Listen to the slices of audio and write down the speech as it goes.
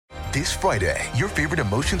This Friday, your favorite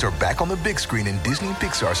emotions are back on the big screen in Disney and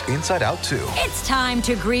Pixar's Inside Out 2. It's time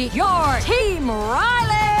to greet your Team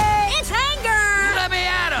Riley! It's anger! Let me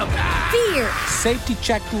at him! Fear! Safety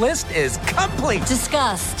checklist is complete!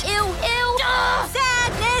 Disgust! Ew!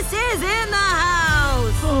 Sadness is in the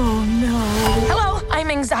house! Oh no! Hello, I'm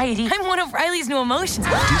anxiety. I'm one of Riley's new emotions.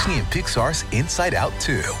 Disney and Pixar's Inside Out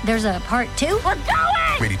 2. There's a part 2? We're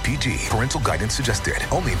going! Rated PG. Parental guidance suggested.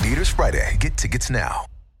 Only in theaters Friday. Get tickets now.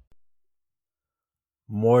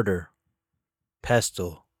 Mortar,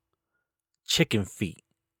 pestle, chicken feet,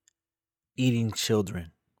 eating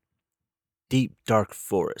children, deep dark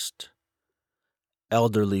forest,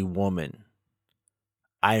 elderly woman,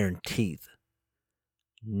 iron teeth,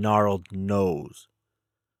 gnarled nose,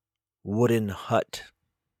 wooden hut,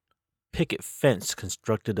 picket fence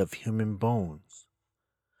constructed of human bones.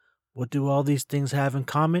 What do all these things have in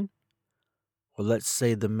common? Well, let's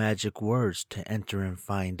say the magic words to enter and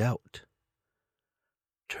find out.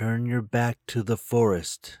 Turn your back to the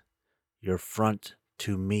forest, your front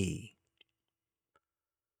to me.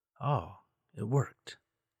 Oh, it worked.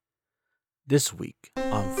 This week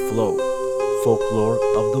on Flow, Folklore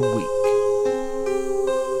of the Week.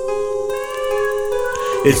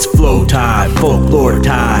 It's flow time, folklore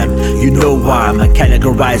time. You know why I'm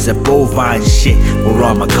categorized as bovine shit. Or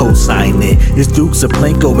I'ma co-sign it. It's Dukes of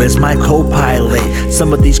Plinko as my co-pilot.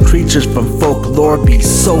 Some of these creatures from folklore be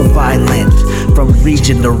so violent. From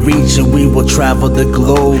region to region we will travel the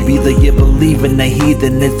globe. Either you believe in the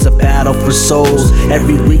heathen, it's a battle for souls.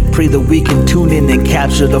 Every week pray that we can tune in and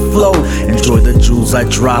capture the flow. Enjoy the jewels I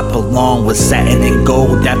drop along with satin and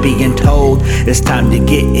gold. That being told, it's time to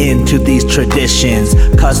get into these traditions.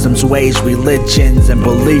 Customs, ways, religions, and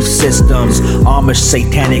belief systems. Amish,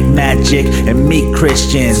 satanic magic, and meek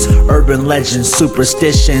Christians. Urban legends,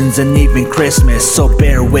 superstitions, and even Christmas. So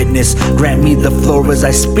bear witness, grant me the floor as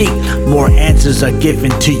I speak. More answers are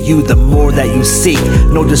given to you the more that you seek.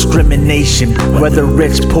 No discrimination, whether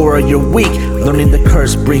rich, poor, or you're weak. Learning the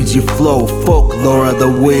curse brings you flow. Folklore of the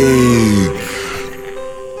week.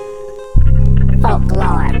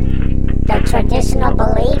 Folklore. The traditional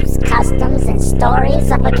beliefs, customs, and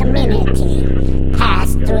stories of a community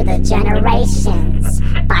passed through the generations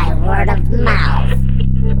by word of mouth.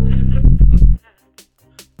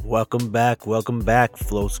 Welcome back,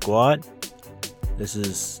 Flow Squad. This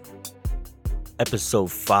is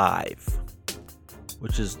episode 5,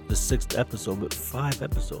 which is the 6th episode, but 5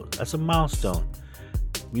 episodes. That's a milestone.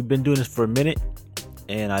 We've been doing this for a minute,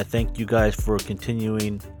 and I thank you guys for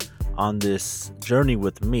continuing on this journey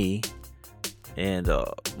with me. And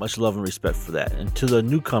much love and respect for that. And to the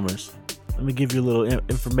newcomers, let me give you a little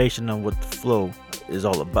information on what the Flow is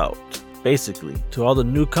all about. Basically, to all the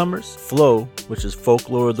newcomers, Flow, which is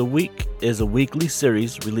Folklore of the Week, is a weekly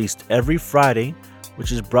series released every Friday,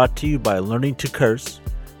 which is brought to you by Learning to Curse.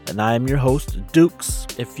 And I am your host, Dukes.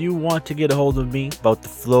 If you want to get a hold of me about the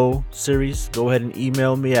Flow series, go ahead and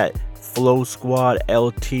email me at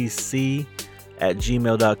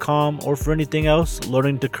flowsquadltc@gmail.com, or for anything else,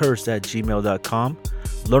 learningtocurse@gmail.com.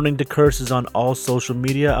 Learning to Curse is on all social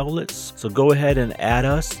media outlets, so go ahead and add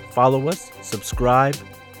us, follow us, subscribe,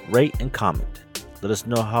 rate, and comment. Let us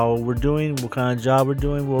know how we're doing, what kind of job we're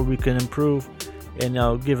doing, where we can improve, and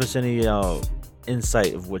give us any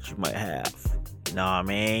insight of what you might have. You know what I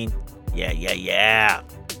mean? Yeah.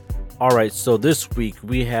 Alright, so this week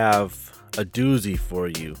we have a doozy for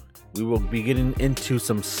you. We will be getting into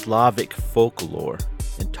some Slavic folklore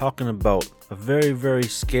and talking about a very, very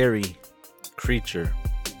scary creature.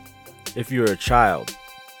 If you're a child,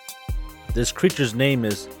 this creature's name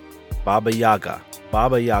is Baba Yaga.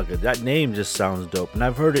 Baba Yaga. That name just sounds dope, and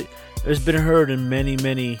I've heard it. It's been heard in many,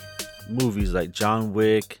 many movies like John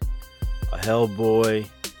Wick, Hellboy,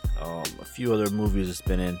 a few other movies it's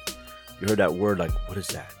been in. You heard that word, like, what is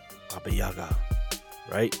that? Baba Yaga,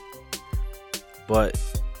 right? But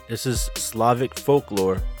this is Slavic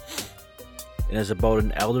folklore, and it's about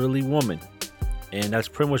an elderly woman, and that's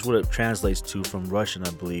pretty much what it translates to from Russian,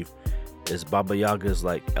 I believe. Is Baba Yaga is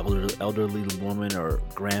like elderly woman or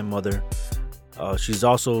grandmother. She's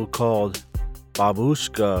also called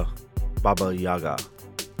Babushka Baba Yaga,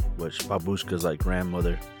 which Babushka is like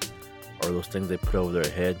grandmother, or those things they put over their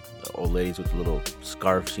head, the old ladies with the little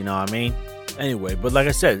scarves, you know what I mean? Anyway, but like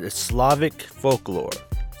I said, it's Slavic folklore,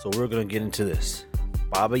 so we're gonna get into this.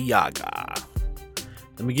 Baba Yaga.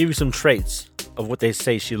 Let me give you some traits of what they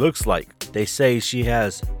say she looks like. They say she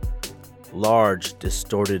has large,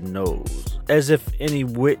 distorted nose, as if any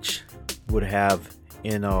witch would have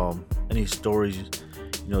in any stories,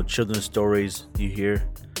 children's stories you hear.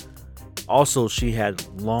 Also, she had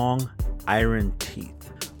long iron teeth.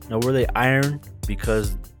 Now, were they iron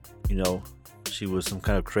because she was some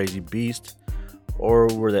kind of crazy beast, or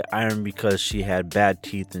were they iron because she had bad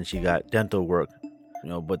teeth and she got dental work?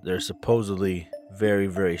 But they're supposedly very,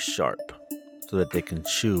 very sharp so that they can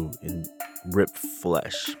chew and rip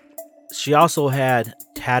flesh. She also had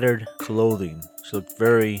tattered clothing. She looked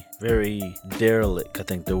very, very derelict. I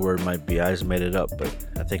think the word might be. I just made it up, but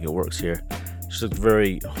I think it works here. She looked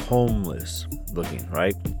very homeless looking,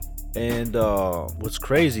 right? And what's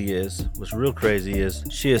real crazy is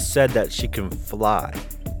she has said that she can fly.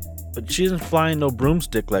 But she isn't flying no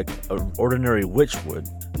broomstick like an ordinary witch would.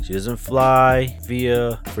 She doesn't fly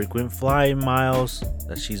via frequent flying miles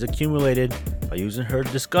that she's accumulated by using her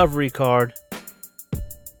discovery card.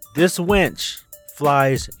 This wench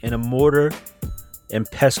flies in a mortar and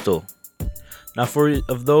pestle. Now,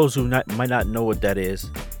 of those who might not know what that is,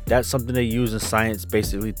 that's something they use in science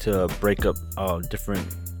basically to break up different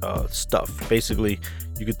stuff. Basically,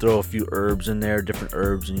 you could throw a few herbs in there, different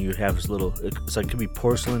herbs, and you have this little, it's like, it could be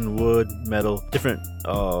porcelain, wood, metal, different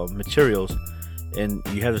materials, and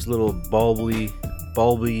you have this little bulby,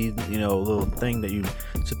 little thing that you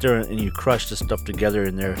sit there and you crush the stuff together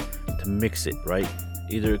in there to mix it, right?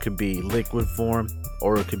 Either it could be liquid form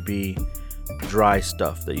or it could be dry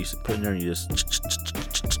stuff that you put in there and you just.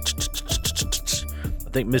 I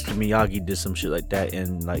think Mr. Miyagi did some shit like that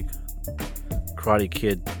in like Karate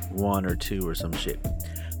Kid 1 or 2 or some shit.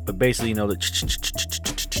 But basically, you get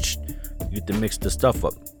to mix the stuff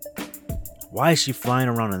up. Why is she flying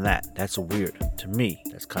around in that? That's weird. To me,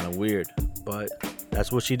 that's kind of weird. But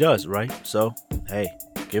that's what she does, right? So, hey,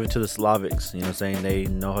 give it to the Slavics. You know what I'm saying? They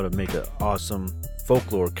know how to make an awesome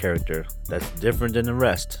folklore character that's different than the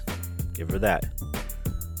rest. Give her that.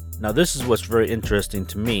 Now, this is what's very interesting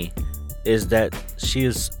to me, is that she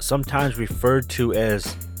is sometimes referred to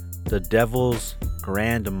as the devil's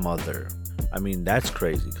grandmother. I mean, that's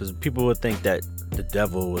crazy, because people would think that the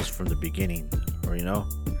devil was from the beginning, or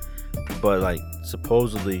but like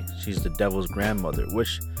supposedly she's the devil's grandmother,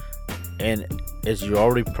 which, and as you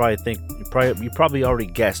already probably think, you probably already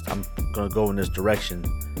guessed, I'm gonna go in this direction.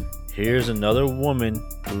 Here's another woman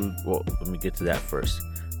who, well, let me get to that first.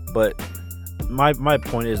 But my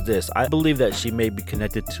point is this: I believe that she may be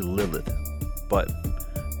connected to Lilith, but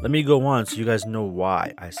let me go on so you guys know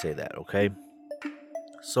why I say that, okay?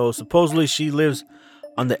 So supposedly she lives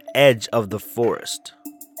on the edge of the forest.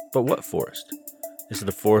 But what forest? Is it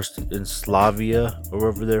the forest in Slavia or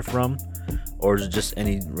wherever they're from? Or is it just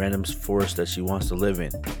any random forest that she wants to live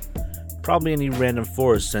in? Probably any random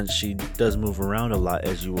forest, since she does move around a lot,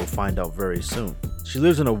 as you will find out very soon. She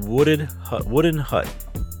lives in a wooden hut,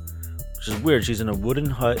 which is weird. She's in a wooden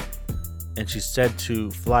hut, and she's said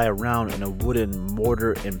to fly around in a wooden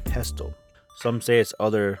mortar and pestle. Some say it's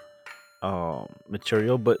other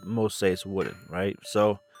material, but most say it's wooden, right?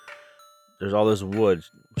 So there's all this wood.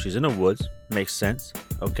 She's in the woods. Makes sense,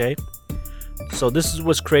 okay? So this is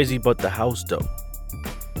what's crazy about the house, though.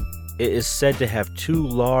 It is said to have 2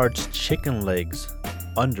 large chicken legs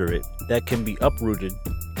under it that can be uprooted,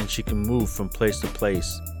 and she can move from place to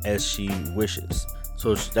place as she wishes.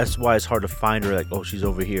 So that's why it's hard to find her, like, oh, she's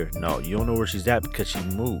over here. No, you don't know where she's at, because she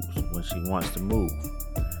moves when she wants to move.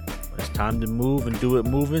 When it's time to move and do it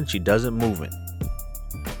moving, she does it moving.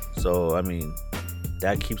 So, I mean,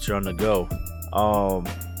 that keeps her on the go.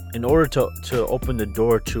 In order to open the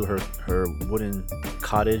door to her wooden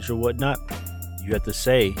cottage or whatnot, you have to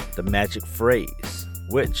say the magic phrase,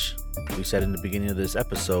 which we said in the beginning of this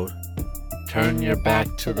episode: turn your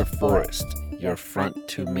back to the forest, your front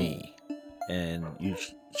to me, and you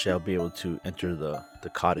shall be able to enter the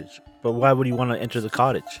cottage. But why would you want to enter the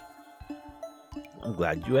cottage? I'm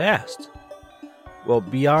glad you asked. Well,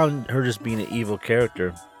 beyond her just being an evil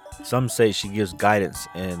character, some say she gives guidance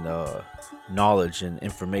and knowledge and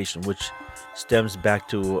information, which stems back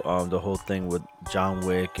to the whole thing with John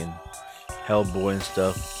Wick and Hellboy and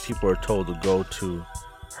stuff. People are told to go to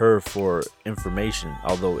her for information,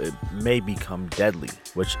 although it may become deadly,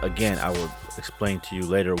 which again I will explain to you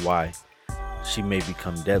later why she may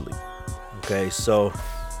become deadly. Okay, so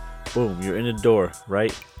boom, you're in the door,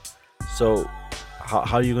 right? So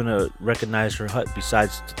how are you gonna recognize her hut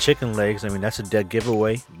besides the chicken legs? I mean, that's a dead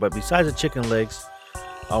giveaway. But besides the chicken legs,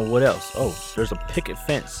 what else? Oh, there's a picket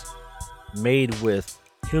fence made with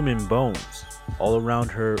human bones all around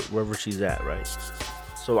her wherever she's at, right?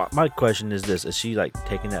 So my question is this: is she like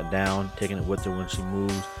taking that down, taking it with her when she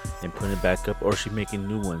moves and putting it back up, or is she making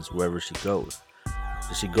new ones wherever she goes?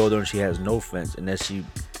 Does she go there and she has no fence, and as she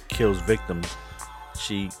kills victims,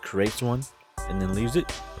 she creates one and then leaves it,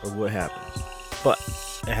 or what happens? But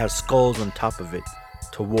it has skulls on top of it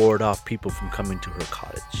to ward off people from coming to her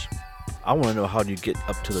cottage. I want to know, how do you get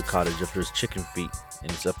up to the cottage if there's chicken feet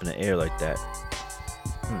and it's up in the air like that?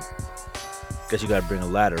 Guess you gotta bring a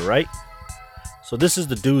ladder, right? So this is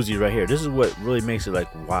the doozy right here. This is what really makes it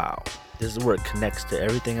like, wow. This is where it connects to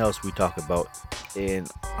everything else we talk about. And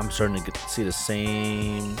I'm starting to see the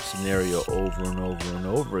same scenario over and over and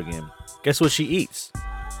over again. Guess what she eats?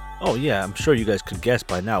 Oh yeah, I'm sure you guys could guess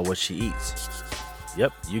by now what she eats.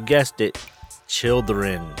 Yep, you guessed it.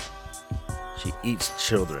 Children. She eats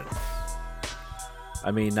children.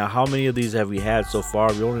 I mean, now how many of these have we had so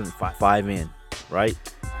far? We're only five in, right?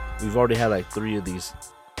 We've already had like 3 of these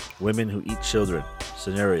women who eat children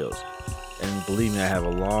scenarios. And believe me, I have a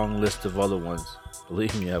long list of other ones.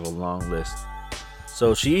 Believe me, I have a long list.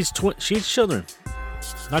 So she eats children.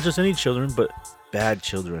 Not just any children, but bad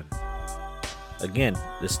children. Again,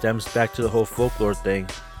 this stems back to the whole folklore thing.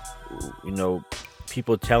 You know,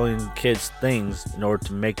 people telling kids things in order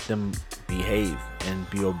to make them behave and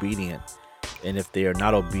be obedient. And if they are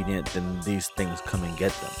not obedient, then these things come and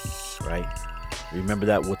get them, right? Remember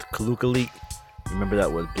that with Kalukalik. Remember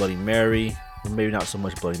that with Bloody Mary. Well, maybe not so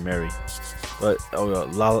much Bloody Mary, but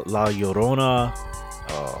La Llorona.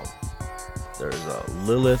 There's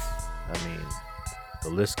Lilith. I mean, the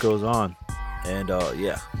list goes on. And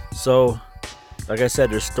yeah. So, like I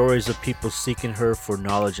said, there's stories of people seeking her for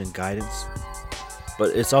knowledge and guidance.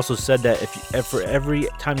 But it's also said that for every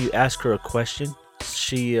time you ask her a question,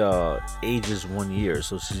 she ages 1 year.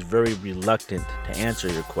 So she's very reluctant to answer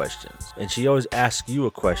your questions. And she always asks you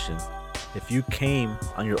a question if you came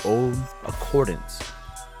on your own accordance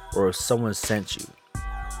or if someone sent you.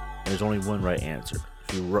 And there's only one right answer.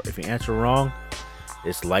 If you answer wrong,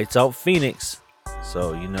 it's lights out Phoenix.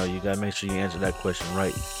 So, you know, you gotta make sure you answer that question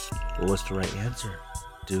right. Well, what's the right answer,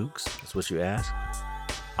 Dukes? That's what you ask.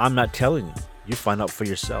 I'm not telling you. You find out for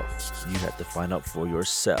yourself. You have to find out for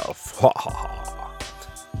yourself.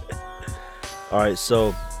 Alright,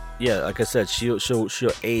 so yeah, like I said, she'll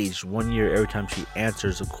age 1 year every time she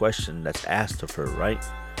answers a question that's asked of her, right?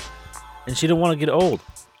 And she don't want to get old.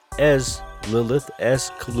 As Lilith,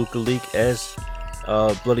 as Kalukalik, as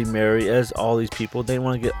Bloody Mary, as all these people, they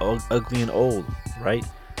want to get ugly and old, right?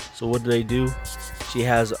 So what do? She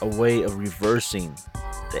has a way of reversing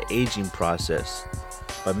the aging process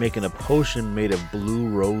by making a potion made of blue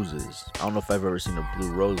roses. I don't know if I've ever seen a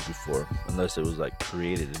blue rose before, unless it was like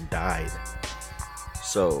created and dyed.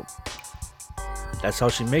 So that's how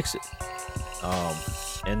she makes it.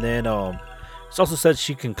 And then it's also said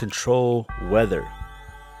she can control weather,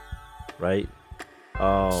 right?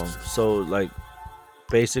 So like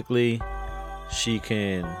basically she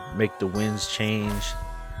can make the winds change,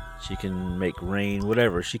 she can make rain,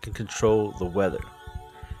 whatever. She can control the weather.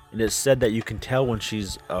 And it's said that you can tell when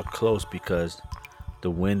she's close because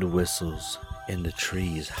the wind whistles and the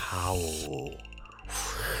trees howl.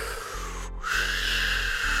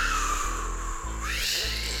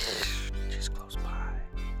 She's close by.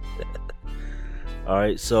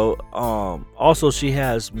 Alright, so also she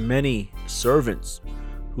has many servants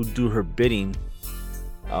who do her bidding,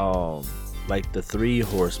 like the 3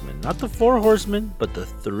 horsemen. Not the 4 horsemen, but the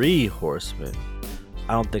 3 horsemen.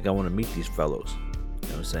 I don't think I want to meet these fellows. You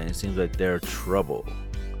know what I'm saying? It seems like they're trouble.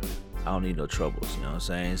 I don't need no troubles, you know what I'm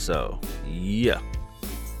saying? So, yeah.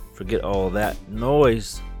 Forget all that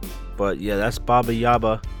noise. But yeah, that's Baba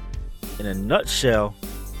Yaga in a nutshell.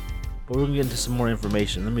 But we're going to get into some more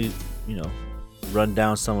information. Let me, run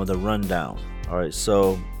down some of the rundown. Alright,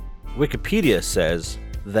 so Wikipedia says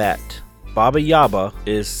that Baba Yaga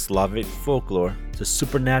is Slavic folklore. It's a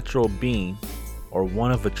supernatural being or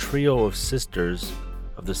one of a trio of sisters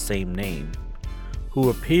of the same name, who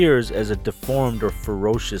appears as a deformed or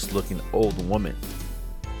ferocious looking old woman.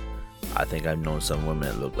 I think I've known some women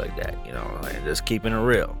that look like that, like just keeping it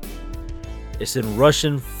real. It's in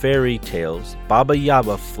Russian fairy tales. Baba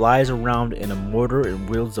Yaga flies around in a mortar and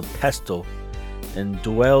wields a pestle and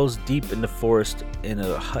dwells deep in the forest in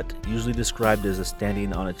a hut, usually described as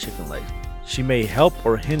standing on a chicken leg. She may help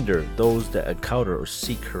or hinder those that encounter or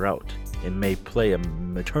seek her out, and may play a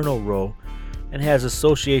maternal role and has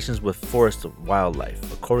associations with forest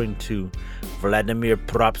wildlife. According to Vladimir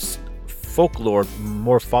Prop's folklore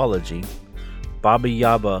morphology, Baba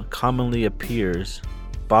Yaga commonly appears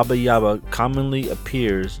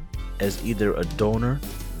as either a donor,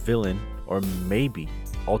 villain, or maybe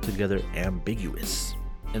altogether ambiguous.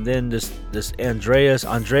 And then this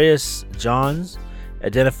Andreas Johns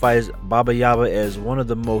identifies Baba Yaga as one of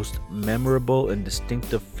the most memorable and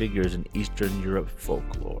distinctive figures in Eastern Europe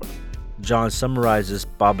folklore. John summarizes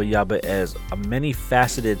Baba Yaga as a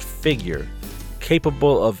many-faceted figure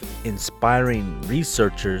capable of inspiring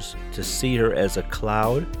researchers to see her as a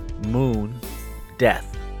cloud, moon,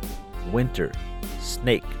 death, winter,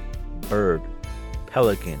 snake, bird,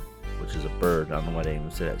 pelican, which is a bird. I don't know why they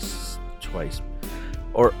even said that twice.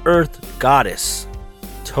 Or earth goddess,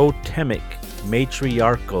 totemic,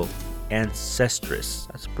 matriarchal, ancestress.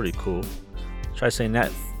 That's pretty cool. Try saying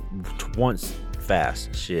that once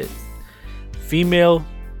fast. Shit. Female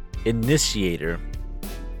initiator,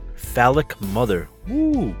 phallic mother.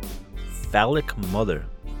 Woo! Phallic mother.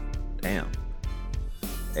 Damn.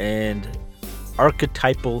 And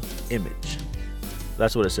archetypal image.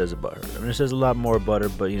 That's what it says about her. I mean, it says a lot more about her,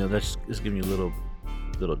 but you know, that's just giving you a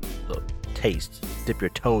little taste. Dip your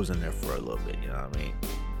toes in there for a little bit. You know what I mean?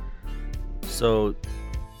 So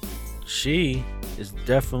she is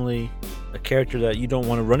definitely a character that you don't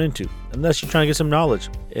want to run into unless you're trying to get some knowledge,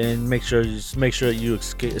 and make sure that you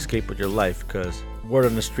escape with your life, because word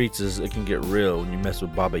on the streets is it can get real when you mess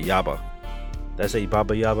with Baba Yaga. Did I say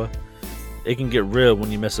Baba Yaga? It can get real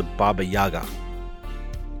when you mess with Baba Yaga.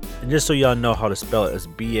 And just so y'all know how to spell it, it's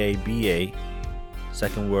B-A-B-A.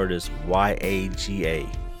 Second word is Y-A-G-A.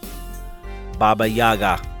 Baba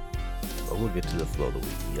Yaga. But we'll get to the flow of the week.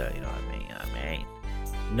 Yeah, you know what I mean.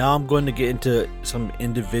 Now I'm going to get into some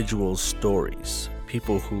individual stories.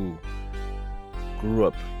 People who grew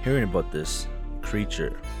up hearing about this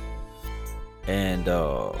creature and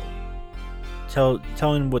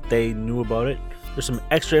telling what they knew about it. There's some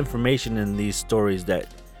extra information in these stories that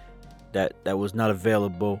was not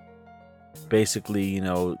available, basically, you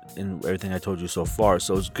know, in everything I told you so far.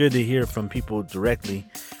 So it's good to hear from people directly,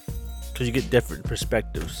 because you get different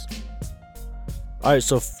perspectives. All right,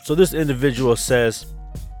 so this individual says,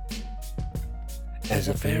 as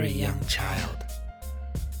a very young child,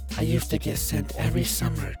 I used to get sent every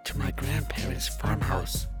summer to my grandparents'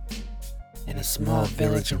 farmhouse in a small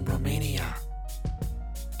village in Romania.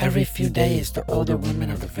 Every few days, the older women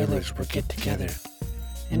of the village would get together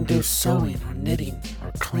and do sewing or knitting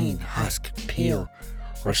or clean, husk, peel,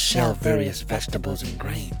 or shell various vegetables and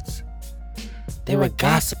grains. They would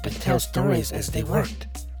gossip and tell stories as they worked,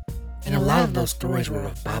 and a lot of those stories were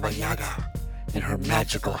of Baba Yaga and her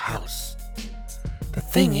magical house. The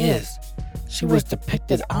thing is, she was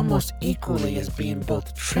depicted almost equally as being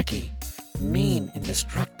both tricky, mean, and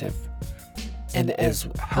destructive, and as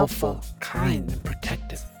helpful, kind, and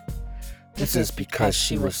protective. This is because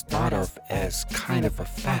she was thought of as kind of a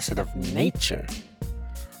facet of nature,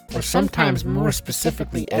 or sometimes more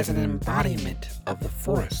specifically as an embodiment of the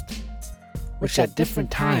forest, which at different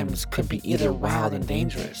times could be either wild and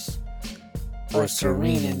dangerous, or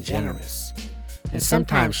serene and generous, and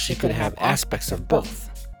sometimes she could have aspects of both.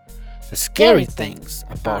 The scary things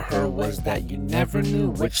about her was that you never knew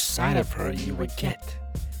which side of her you would get.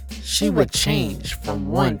 She would change from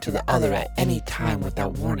one to the other at any time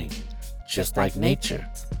without warning, just like nature.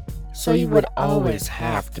 So you would always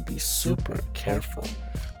have to be super careful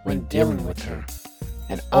when dealing with her,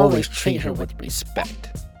 and always treat her with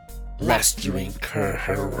respect, lest you incur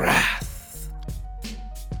her wrath.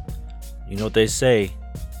 You know what they say,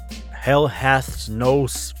 hell hath no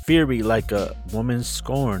fury like a woman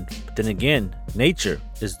scorned. But then again, nature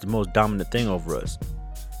is the most dominant thing over us.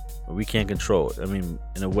 We can't control it. I mean,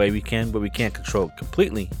 in a way we can, but we can't control it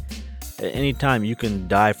completely. At any time you can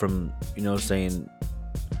die from, you know, saying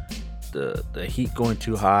the heat going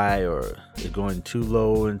too high, or it going too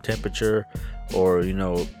low in temperature, or you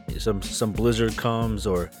know, some blizzard comes,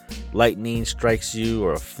 or lightning strikes you,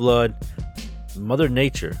 or a flood. Mother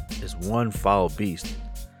Nature is one foul beast.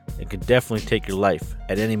 It could definitely take your life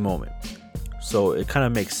at any moment. So it kind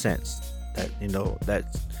of makes sense that, you know, that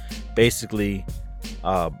basically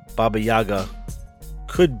Baba Yaga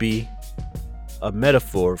could be a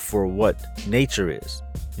metaphor for what nature is.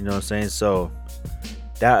 You know what I'm saying? So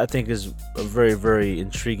that, I think, is a very, very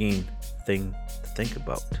intriguing thing to think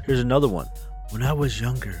about. Here's another one. When I was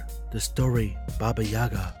younger, the story Baba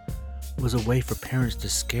Yaga was a way for parents to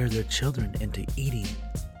scare their children into eating,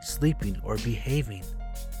 sleeping, or behaving.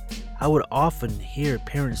 I would often hear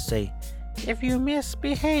parents say, "If you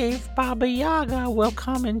misbehave, Baba Yaga will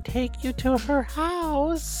come and take you to her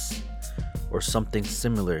house," or something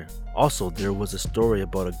similar. Also, there was a story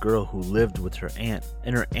about a girl who lived with her aunt,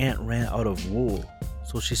 and her aunt ran out of wool,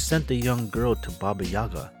 so she sent the young girl to Baba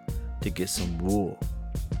Yaga to get some wool.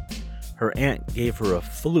 Her aunt gave her a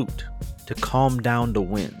flute to calm down the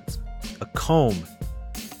winds, a comb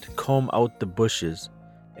to comb out the bushes,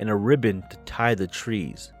 and a ribbon to tie the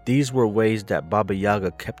trees. These were ways that Baba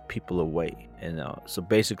Yaga kept people away. And so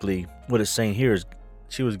basically what it's saying here is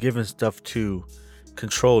she was given stuff to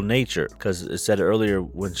control nature, because it said earlier,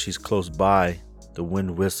 when she's close by, the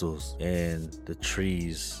wind whistles and the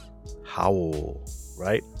trees howl,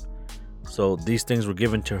 right? So these things were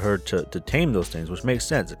given to her to tame those things, which makes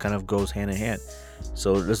sense. It kind of goes hand in hand.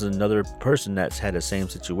 So this is another person that's had the same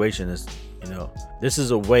situation. As this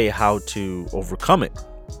is a way how to overcome it,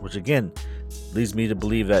 which again leads me to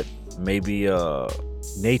believe that maybe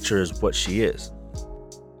nature is what she is.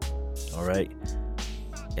 All right,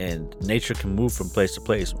 and nature can move from place to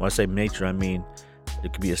place. When I say nature, I mean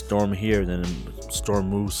it could be a storm here, then a storm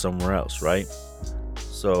moves somewhere else, right?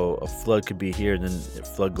 So a flood could be here, then a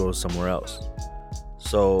flood goes somewhere else.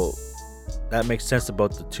 So that makes sense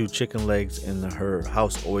about the 2 chicken legs in her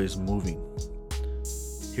house always moving.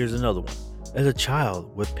 Here's another one. As a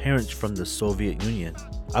child with parents from the Soviet Union,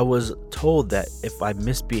 I was told that if I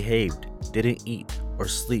misbehaved, didn't eat or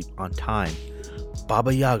sleep on time,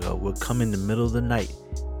 Baba Yaga would come in the middle of the night,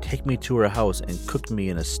 take me to her house and cook me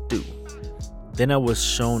in a stew. Then I was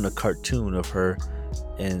shown a cartoon of her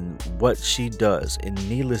and what she does, and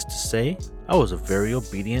needless to say, I was a very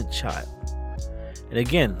obedient child. And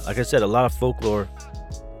again, like I said, a lot of folklore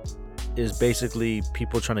is basically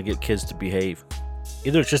people trying to get kids to behave.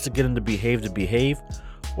 Either it's just to get them to behave,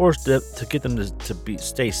 or to get them to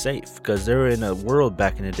stay safe, because they're in a world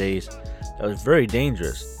back in the days that was very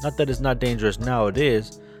dangerous. Not that it's not dangerous now, it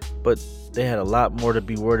is, but they had a lot more to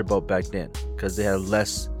be worried about back then, because they had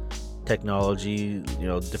less technology,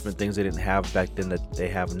 different things they didn't have back then that they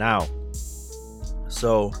have now.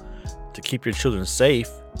 So to keep your children safe,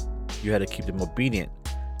 you had to keep them obedient.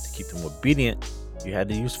 To keep them obedient, you had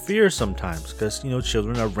to use fear sometimes, because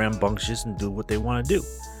children are rambunctious and do what they want to do.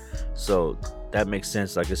 So that makes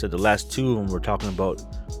sense. Like I said, the last 2 of them were talking about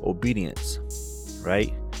obedience,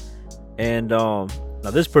 right? And now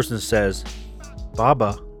this person says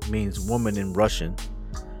Baba means woman in Russian.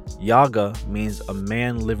 Yaga means a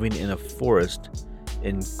man living in a forest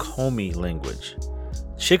in Komi language.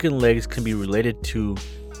 Chicken legs can be related to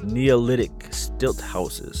Neolithic stilt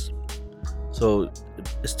houses. So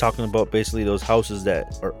it's talking about basically those houses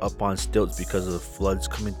that are up on stilts because of the floods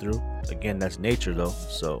coming through. Again, that's nature though,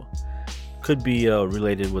 so could be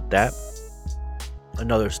related with that.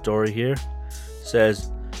 Another story here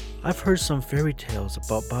says, I've heard some fairy tales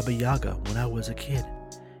about Baba Yaga when I was a kid.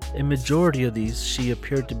 In majority of these, she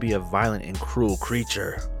appeared to be a violent and cruel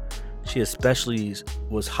creature. She especially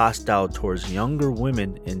was hostile towards younger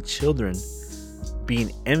women and children,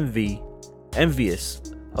 being envious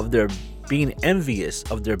of their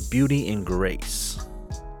beauty and grace.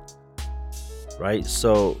 Right?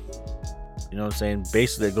 So, you know what I'm saying?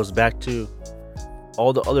 Basically, it goes back to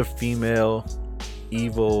all the other female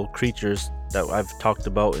evil creatures that I've talked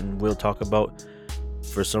about and will talk about.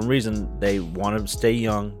 For some reason, they want to stay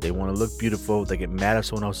young. They want to look beautiful. They get mad if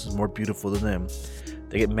someone else is more beautiful than them.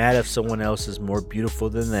 They get mad if someone else is more beautiful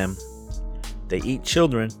than them. They eat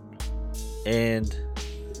children, and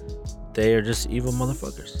they are just evil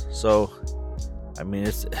motherfuckers. So, I mean,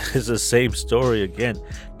 it's the same story again.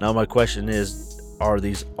 Now, my question is, are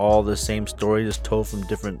these all the same stories told from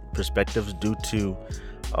different perspectives due to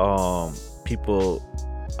people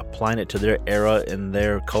applying it to their era and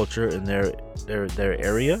their culture and their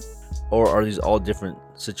area? Or are these all different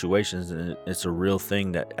situations and it's a real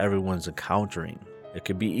thing that everyone's encountering? It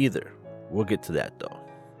could be either. We'll get to that though.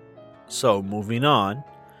 So moving on,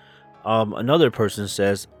 another person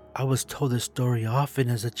says, I was told this story often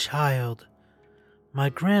as a child. My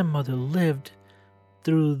grandmother lived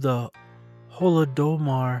through the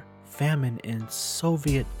Holodomor famine in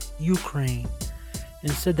Soviet Ukraine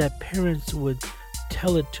and said that parents would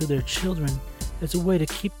tell it to their children as a way to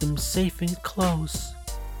keep them safe and close.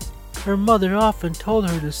 Her mother often told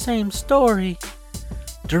her the same story.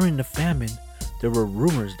 During the famine, there were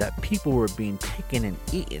rumors that people were being taken and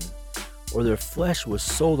eaten, or their flesh was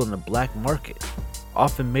sold on the black market,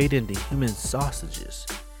 often made into human sausages.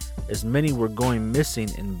 As many were going missing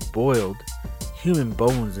and boiled, human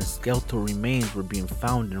bones and skeletal remains were being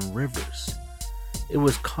found in rivers. It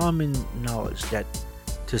was common knowledge that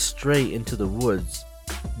to stray into the woods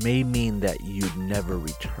may mean that you'd never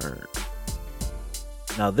return.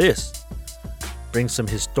 Now this brings some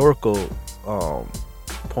historical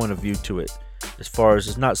point of view to it, as far as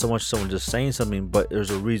it's not so much someone just saying something, but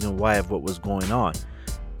there's a reason why of what was going on.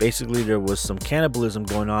 Basically, there was some cannibalism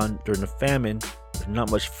going on during the famine. There's not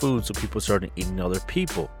much food, so people started eating other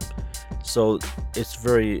people. So it's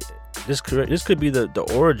this could be the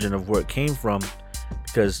origin of where it came from,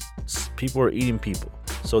 because people were eating people.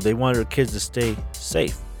 So they wanted their kids to stay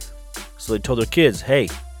safe. So they told their kids, hey,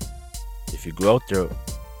 if you go out there,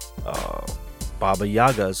 Baba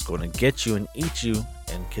Yaga is going to get you and eat you.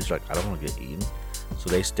 And kids are like, I don't want to get eaten. So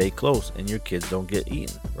they stay close and your kids don't get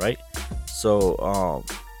eaten, right? So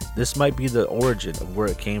this might be the origin of where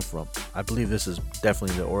it came from. I believe this is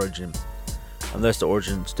definitely the origin unless the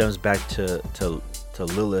origin stems back to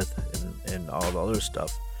Lilith and all the other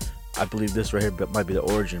stuff. I believe this right here might be the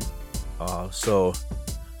origin. So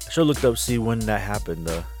I should look up, see when that happened.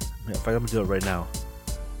 In fact, I'm gonna do it right now.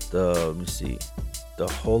 Let me see, the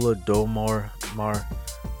Holodomor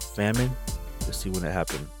famine. Let's see when it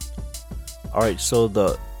happened. All right, so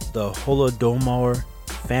the Holodomor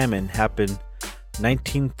famine happened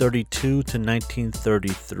 1932 to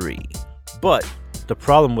 1933. But the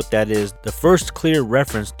problem with that is the first clear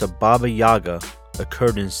reference to Baba Yaga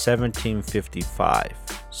occurred in 1755.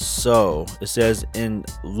 So it says in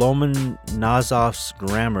Lomonosov's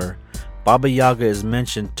grammar, Baba Yaga is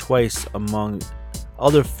mentioned twice among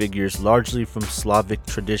other figures largely from Slavic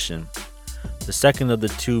tradition. The second of the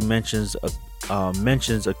two mentions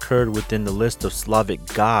occurred within the list of Slavic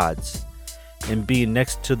gods, and being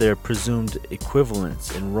next to their presumed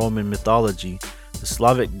equivalents in Roman mythology. The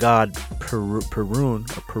Slavic god Perun,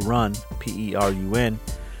 P-E-R-U-N,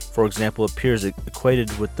 for example, appears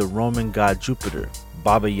equated with the Roman god Jupiter.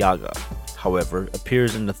 Baba Yaga, however,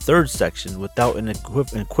 appears in the third section without an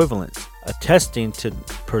equivalence, attesting to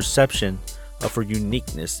perception of her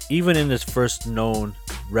uniqueness, even in this first known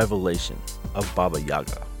revelation of Baba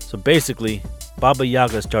Yaga. So basically, Baba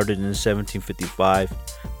Yaga started in 1755.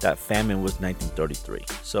 That famine was 1933.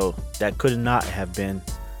 So that could not have been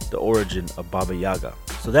the origin of Baba Yaga.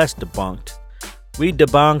 So that's debunked. We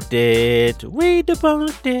debunked it.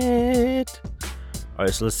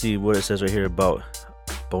 Alright, so let's see what it says right here about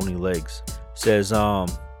bony legs. It says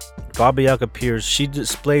Baba Yaga appears. She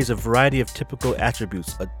displays a variety of typical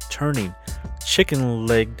attributes: a turning,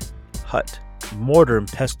 chicken-legged hut, mortar and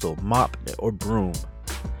pestle, mop or broom.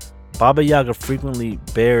 Baba Yaga frequently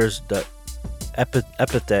bears the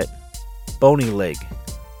epithet bony leg,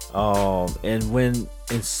 and when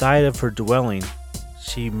inside of her dwelling,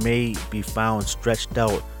 she may be found stretched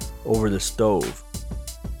out over the stove,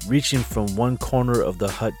 reaching from one corner of the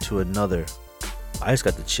hut to another. I just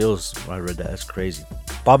got the chills when I read that. That's crazy.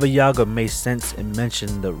 Baba Yaga may sense and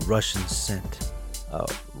mention the Russian scent,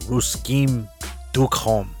 Ruskim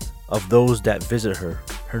Dukhom, of those that visit her.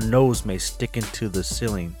 Her nose may stick into the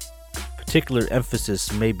ceiling. Particular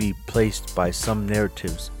emphasis may be placed by some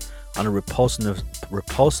narratives on the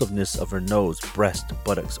repulsiveness of her nose, breast,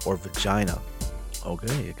 buttocks, or vagina.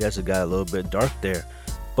 Okay, I guess it got a little bit dark there.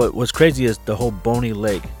 But what's crazy is the whole bony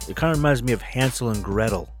leg. It kind of reminds me of Hansel and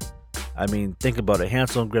Gretel. I mean, think about it.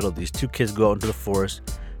 Hansel and Gretel, these two kids go out into the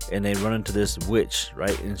forest and they run into this witch,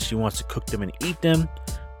 right? And she wants to cook them and eat them,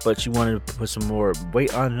 but she wanted to put some more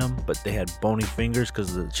weight on them, but they had bony fingers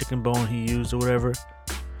because of the chicken bone he used or whatever.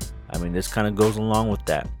 I mean, this kind of goes along with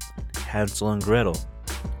that. Hansel and Gretel.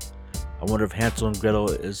 I wonder if Hansel and Gretel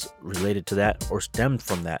is related to that or stemmed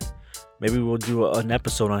from that. Maybe we'll do an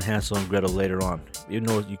episode on Hansel and Gretel later on. You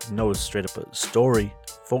can know it's straight up a story,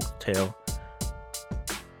 folk tale.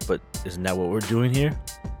 But isn't that what we're doing here?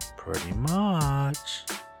 Pretty much.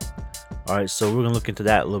 Alright, so we're going to look into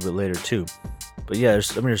that a little bit later too. But yeah,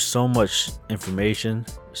 there's so much information,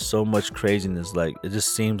 so much craziness. Like, it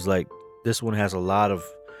just seems like this one has a lot of...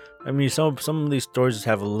 I mean, some of these stories just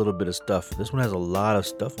have a little bit of stuff. This one has a lot of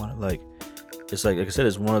stuff on it. Like I said,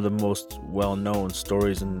 it's one of the most well-known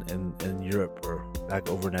stories in Europe or back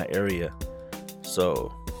over in that area.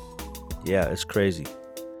 So, yeah, it's crazy.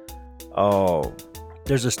 Oh,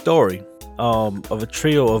 there's a story of a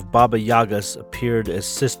trio of Baba Yagas appeared as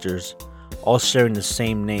sisters, all sharing the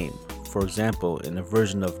same name. For example, in a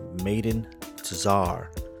version of Maiden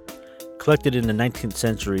Tsar, collected in the 19th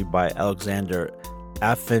century by Alexander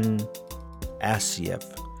Afanasiev.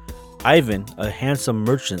 Ivan, a handsome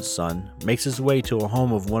merchant's son, makes his way to a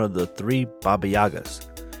home of one of the three Baba Yagas.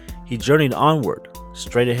 He journeyed onward,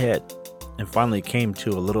 straight ahead, and finally came to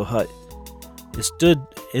a little hut. It stood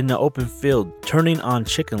in the open field, turning on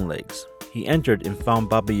chicken legs. He entered and found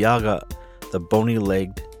Baba Yaga, the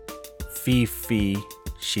bony-legged. Fee,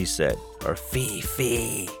 she said. Or fee.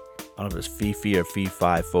 I don't know if it's fee or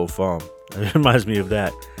fee-fi, fo-fum. It reminds me of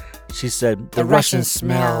that. She said, The Russian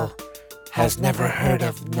smell has never heard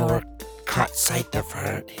of nor caught sight of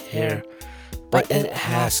her here, but it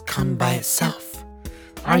has come by itself.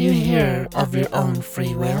 Are you here of your own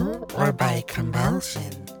free will or by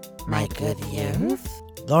compulsion, my good youth?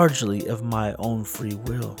 Largely of my own free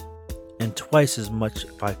will, and twice as much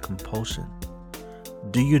by compulsion.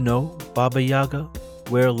 Do you know, Baba Yaga,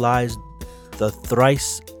 where lies the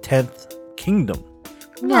thrice 10th kingdom?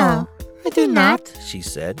 No, I do not, she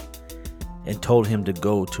said, and told him to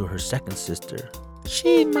go to her second sister.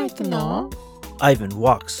 She might know. Ivan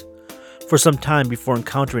walks for some time before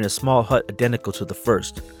encountering a small hut identical to the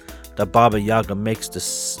first. The the Baba Yaga makes the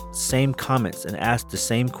same comments and asks the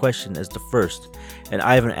same question as the first, and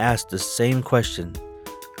Ivan asks the same question.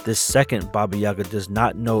 This second Baba Yaga does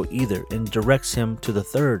not know either and directs him to the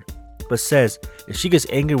third, but says if she gets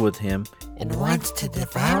angry with him and wants to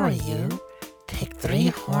devour you, take 3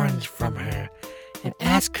 horns from her and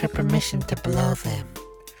ask her permission to blow them.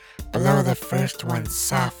 Blow the first one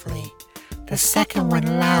softly, the second one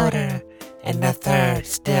louder, and the third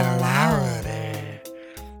still louder.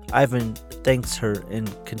 Ivan thanks her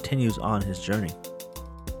and continues on his journey.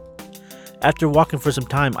 After walking for some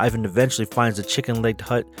time, Ivan eventually finds the chicken-legged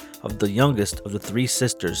hut of the youngest of the 3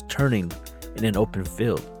 sisters turning in an open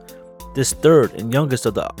field. This third and youngest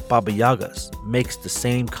of the Baba Yagas makes the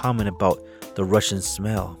same comment about the Russian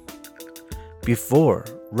smell before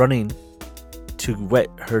running to wet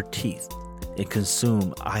her teeth and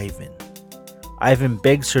consume Ivan. Ivan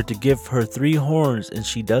begs her to give her 3 horns and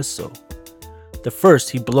she does so. The first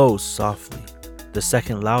he blows softly, the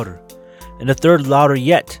second louder, and the third louder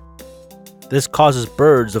yet. This causes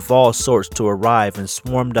birds of all sorts to arrive and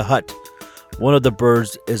swarm the hut. One of the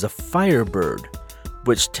birds is a firebird,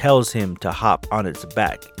 which tells him to hop on its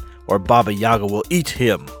back, or Baba Yaga will eat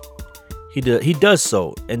him. He does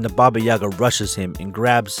so, and the Baba Yaga rushes him and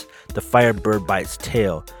grabs the firebird by its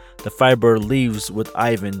tail. The firebird leaves with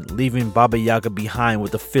Ivan, leaving Baba Yaga behind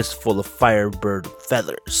with a fistful of firebird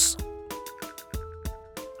feathers.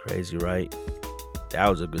 Crazy, right? That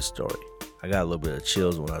was a good story. I got a little bit of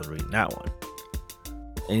chills when I was reading that one.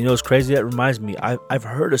 And you know what's crazy? That reminds me, I've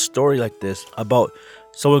heard a story like this about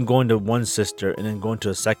someone going to one sister and then going to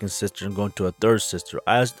a second sister and going to a third sister.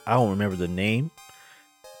 I don't remember the name,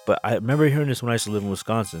 but I remember hearing this when I used to live in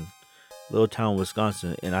Wisconsin, little town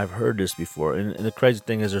Wisconsin, and I've heard this before. And the crazy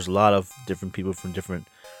thing is, there's a lot of different people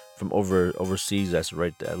from overseas that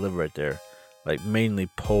live right there, like mainly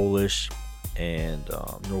Polish and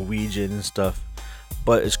Norwegian and stuff.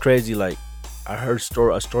 But it's crazy. Like I heard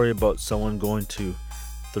a story about someone going to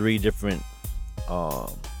 3 different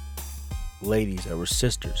ladies that were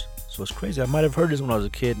sisters. So it's crazy. I might have heard this when I was a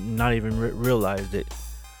kid and not even realized it.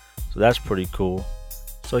 So that's pretty cool.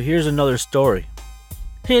 So here's another story.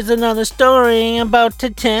 Here's another story I'm about to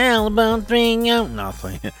tell about 3 young... No, I'm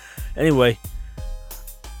playing. Anyway,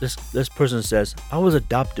 this person says, I was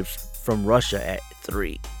adopted from Russia at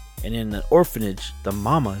 3. And in an orphanage, the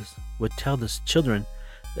mamas would tell the children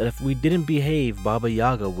that if we didn't behave, Baba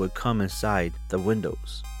Yaga would come inside the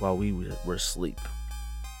windows while we were asleep,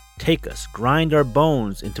 take us, grind our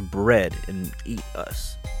bones into bread, and eat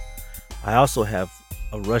us. I also have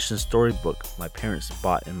a Russian storybook my parents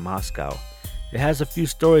bought in Moscow. It has a few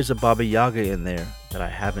stories of Baba Yaga in there that I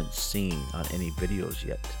haven't seen on any videos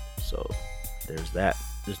yet. So there's that.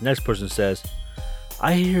 This next person says,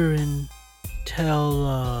 I hear and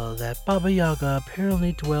tell that Baba Yaga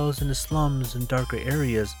apparently dwells in the slums and darker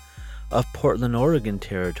areas of Portland, Oregon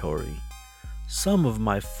territory. Some of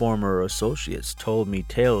my former associates told me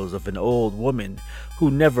tales of an old woman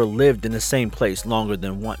who never lived in the same place longer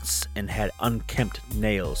than once and had unkempt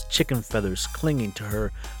nails, chicken feathers clinging to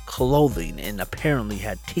her clothing, and apparently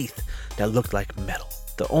had teeth that looked like metal.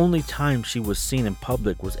 The only time she was seen in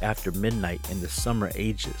public was after midnight in the summer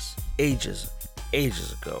ages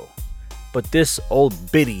ago. But this old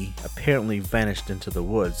biddy apparently vanished into the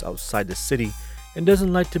woods outside the city and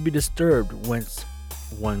doesn't like to be disturbed whence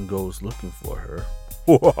one goes looking for her.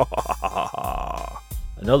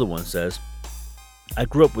 Another one says, I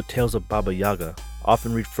grew up with tales of Baba Yaga,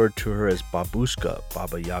 often referred to her as Babushka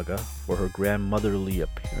Baba Yaga for her grandmotherly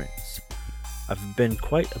appearance. I've been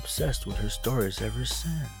quite obsessed with her stories ever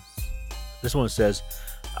since. This one says,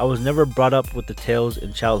 I was never brought up with the tales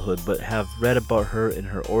in childhood, but have read about her and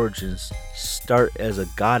her origins start as a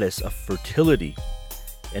goddess of fertility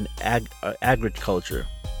and agriculture,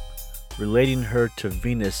 relating her to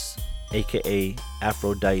Venus, aka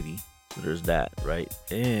Aphrodite. So there's that, right?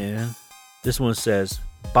 And this one says,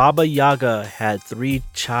 Baba Yaga had 3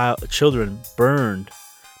 children burned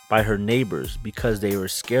by her neighbors because they were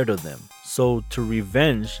scared of them. So to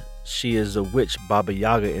revenge, she is a witch Baba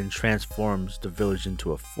Yaga and transforms the village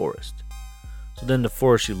into a forest. So then the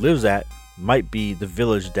forest she lives at might be the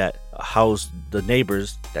village that housed the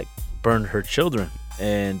neighbors that burned her children.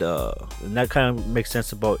 And that kind of makes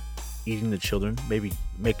sense about eating the children, maybe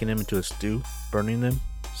making them into a stew, burning them.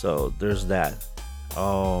 So there's that.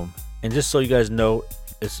 And just so you guys know,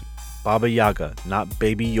 it's Baba Yaga, not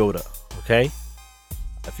Baby Yoda, okay?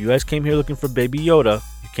 If you guys came here looking for Baby Yoda,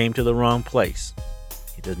 you came to the wrong place.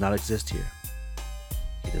 He does not exist here.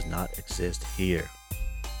 He does not exist here.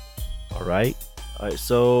 Alright? Alright,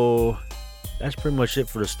 so that's pretty much it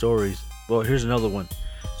for the stories. Well, here's another one.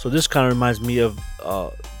 So this kind of reminds me of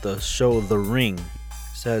the show The Ring.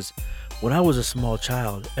 It says, when I was a small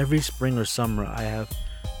child, every spring or summer I have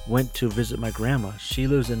went to visit my grandma. She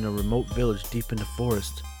lives in a remote village deep in the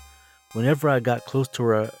forest. Whenever I got close to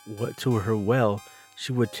her well,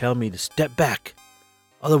 she would tell me to step back.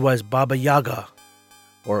 Otherwise, Baba Yaga,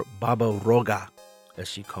 or Baba Roga, as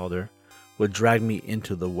she called her, would drag me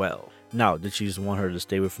into the well. Now, did she just want her to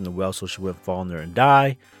stay away from the well so she wouldn't fall in there and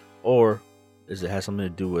die? Or does it have something to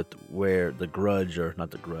do with where the grudge, or not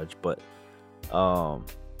the grudge, but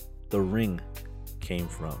the ring came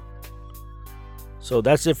from? So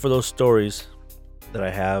that's it for those stories that I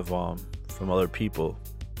have from other people.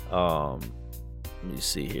 Let me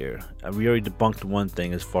see here. We already debunked one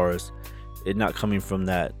thing as far as it not coming from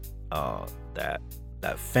that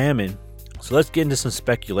famine. So let's get into some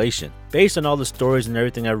speculation. Based on all the stories and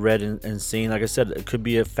everything I read and seen, like I said, it could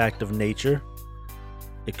be a fact of nature.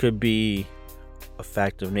 It could be a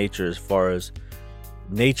fact of nature as far as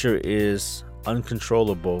nature is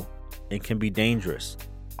uncontrollable and can be dangerous.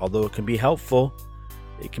 Although it can be helpful,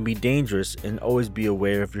 it can be dangerous, and always be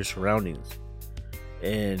aware of your surroundings.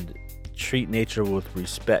 And treat nature with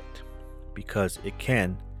respect, because it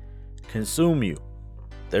can consume you.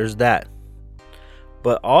 There's that.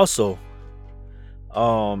 But also,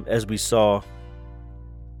 as we saw,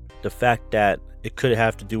 the fact that it could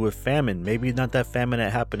have to do with famine. Maybe not that famine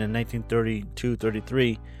that happened in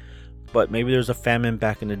 1932-33, but maybe there's a famine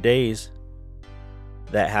back in the days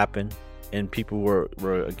that happened, and people were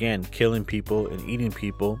again killing people and eating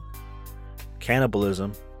people,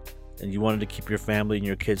 cannibalism, and you wanted to keep your family and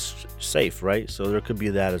your kids safe, right? So there could be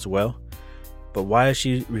that as well. But why is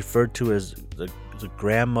she referred to as the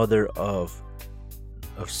grandmother of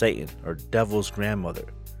Satan, or devil's grandmother?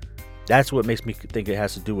 That's what makes me think it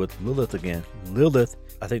has to do with Lilith again. Lilith,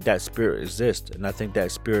 I think that spirit exists, and I think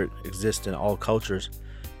that spirit exists in all cultures,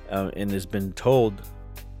 and has been told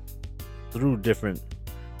through different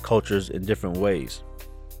cultures in different ways.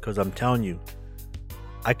 Because I'm telling you,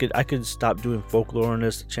 I could stop doing folklore on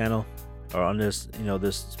this channel, or on this,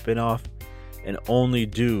 this spin-off, and only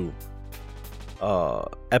do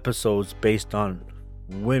episodes based on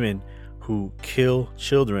women who kill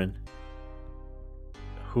children,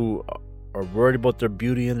 who are worried about their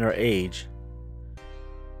beauty and their age.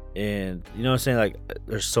 And you know what I'm saying? Like,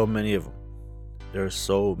 there's so many of them. There's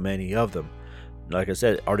so many of them. Like I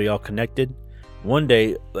said, are they all connected? One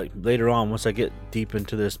day, like later on, once I get deep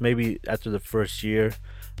into this, maybe after the first year,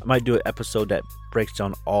 I might do an episode that breaks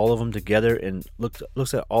down all of them together and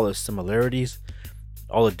looks at all the similarities,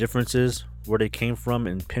 all the differences, where they came from,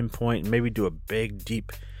 and pinpoint, and maybe do a big,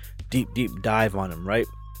 deep dive on them, right?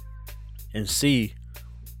 And see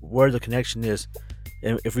where the connection is,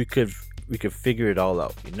 and if we could figure it all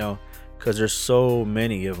out, because there's so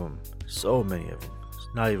many of them. It's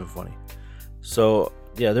not even funny. So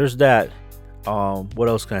yeah, there's that. What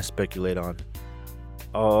else can I speculate on?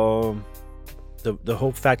 The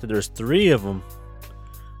whole fact that there's 3 of them.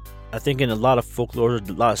 I think in a lot of folklore, a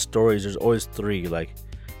lot of stories, there's always 3, like,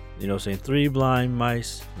 saying 3 blind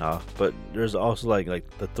mice. Nah, but there's also like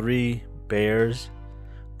the 3 bears,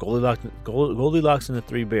 Goldilocks and the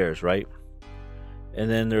 3 bears, right? And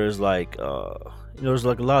then there's there's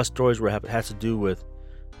like a lot of stories where it has to do with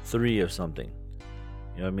 3 of something.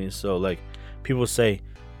 You know what I mean? So like, people say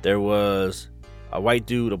there was a white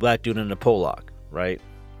dude, a black dude, and a Pollock, right?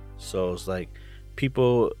 So it's like,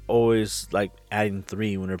 people always like adding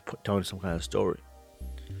 3 when they're telling some kind of story.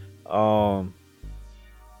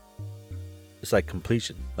 It's like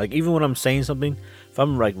completion. Like, even when I'm saying something, if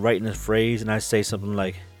I'm like writing a phrase and I say something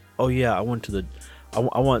like, "Oh yeah, I want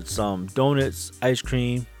some donuts, ice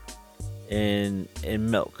cream, and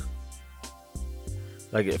milk."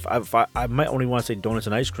 Like, if I might only want to say donuts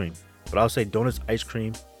and ice cream, but I'll say donuts, ice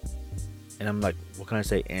cream, and I'm like, what can I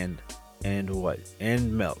say? And what?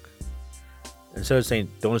 And milk. Instead of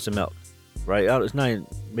saying donuts and milk, right? It's not,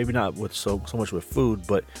 maybe not with so much with food,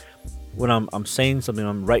 but when I'm saying something,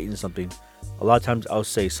 I'm writing something, a lot of times I'll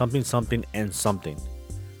say something, and something.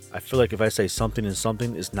 I feel like if I say something and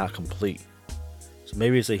something, it's not complete. So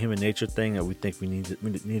maybe it's a human nature thing that we think we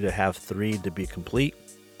need to have 3 to be complete.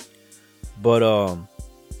 But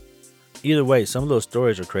either way, some of those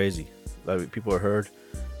stories are crazy. Like, people are heard.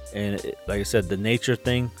 And like I said, the nature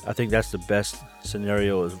thing, I think that's the best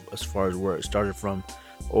scenario as far as where it started from,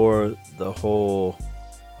 or the whole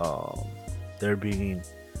there being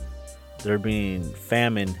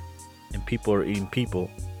famine and people are eating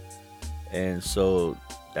people, and so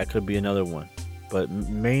that could be another one. But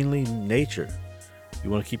mainly nature. You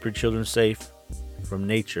want to keep your children safe from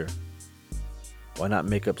nature, why not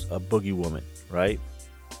make up a boogie woman, right?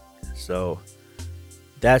 So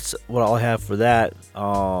that's what I'll have for that.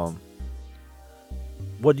 What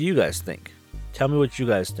do you guys think? Tell me what you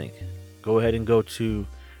guys think. Go ahead and go to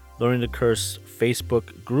Learning to Curse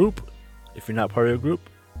Facebook group. If you're not part of the group,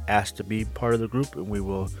 ask to be part of the group, and we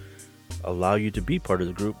will allow you to be part of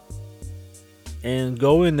the group. And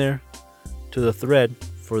go in there to the thread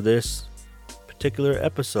for this particular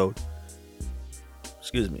episode.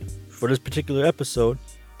 For this particular episode,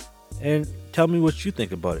 and tell me what you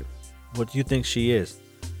think about it. What do you think she is?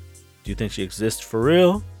 Do you think she exists for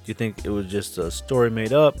real? Do you think it was just a story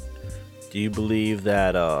made up? Do you believe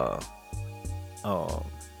that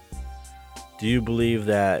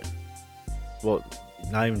well,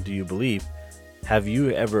 not even do you believe, have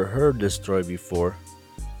you ever heard this story before?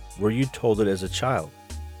 Were you told it as a child?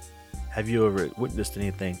 Have you ever witnessed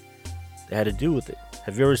anything that had to do with it?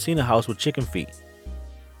 Have you ever seen a house with chicken feet?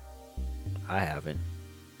 I haven't,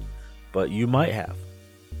 but you might have.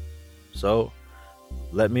 So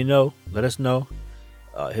let me know. Let us know.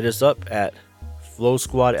 Hit us up at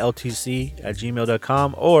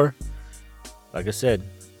flowsquadltc@gmail.com, or like I said,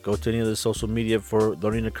 go to any of the social media for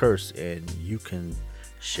Learning to Curse, and you can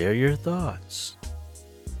share your thoughts.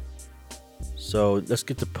 So let's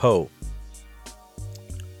get to Poe.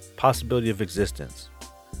 Possibility of existence.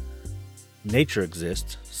 Nature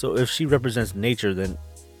exists. So if she represents nature, then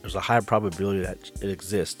there's a high probability that it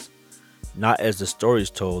exists. Not as the story is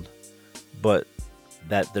told, but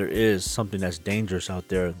that there is something that's dangerous out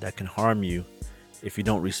there that can harm you if you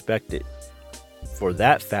don't respect it. For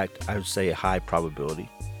that fact, I would say a high probability.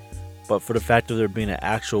 But for the fact of there being an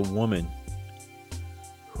actual woman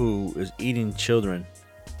who is eating children,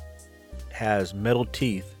 has metal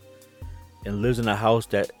teeth, and lives in a house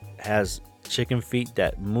that has chicken feet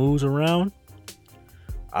that moves around,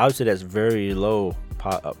 I would say that's very low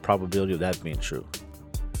probability of that being true.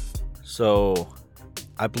 So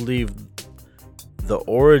I believe the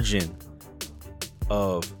origin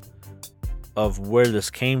of where this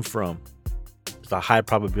came from is a high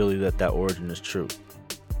probability that origin is true.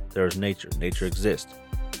 There is nature exists.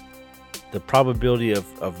 The probability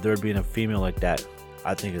of there being a female like that,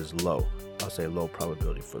 I think, is low. I'll say low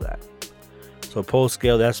probability for that. So Poe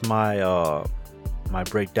scale, that's my my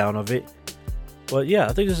breakdown of it. But yeah,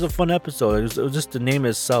 I think this is a fun episode. It was just the name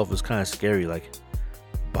itself was kind of scary, like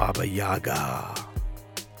Baba Yaga.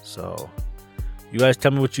 So you guys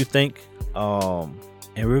tell me what you think. And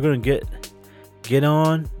we're gonna get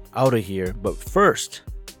on out of here. But first,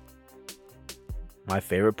 my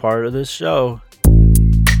favorite part of this show,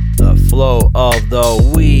 the flow of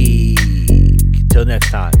the week. Till next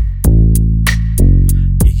time.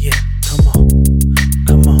 Yeah,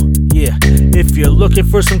 come on, yeah. If you're looking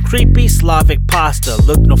for some creepy Slavic pasta,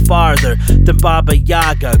 look no farther than Baba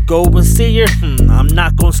Yaga. Go and see her, I'm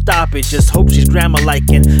not gonna stop it. Just hope she's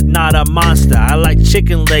grandma-like and not a monster. I like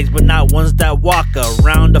chicken legs, but not ones that walk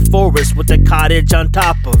around the forest with a cottage on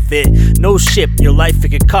top of it. No ship, your life it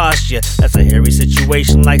could cost you. That's a hairy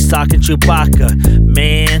situation like Sock and Chewbacca.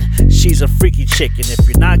 Man, she's a freaky chick, and if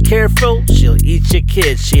you're not careful, she'll eat your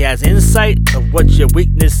kids. She has insight of what your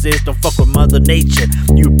weakness is. Don't fuck with Mother Nature,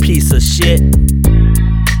 you piece of shit.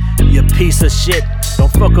 You piece of shit.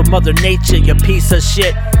 Don't fuck with Mother Nature, you piece of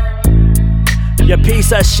shit. You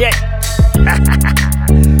piece of shit.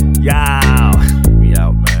 Yow. We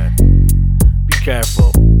out, man. Be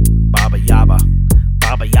careful. Baba Yaga.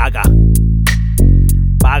 Baba Yaga.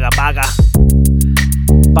 Baga Baga.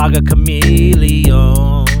 Baga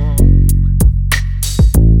chameleon.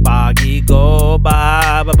 Baggy go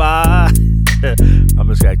ba ba ba. I'm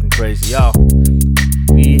just acting crazy, y'all.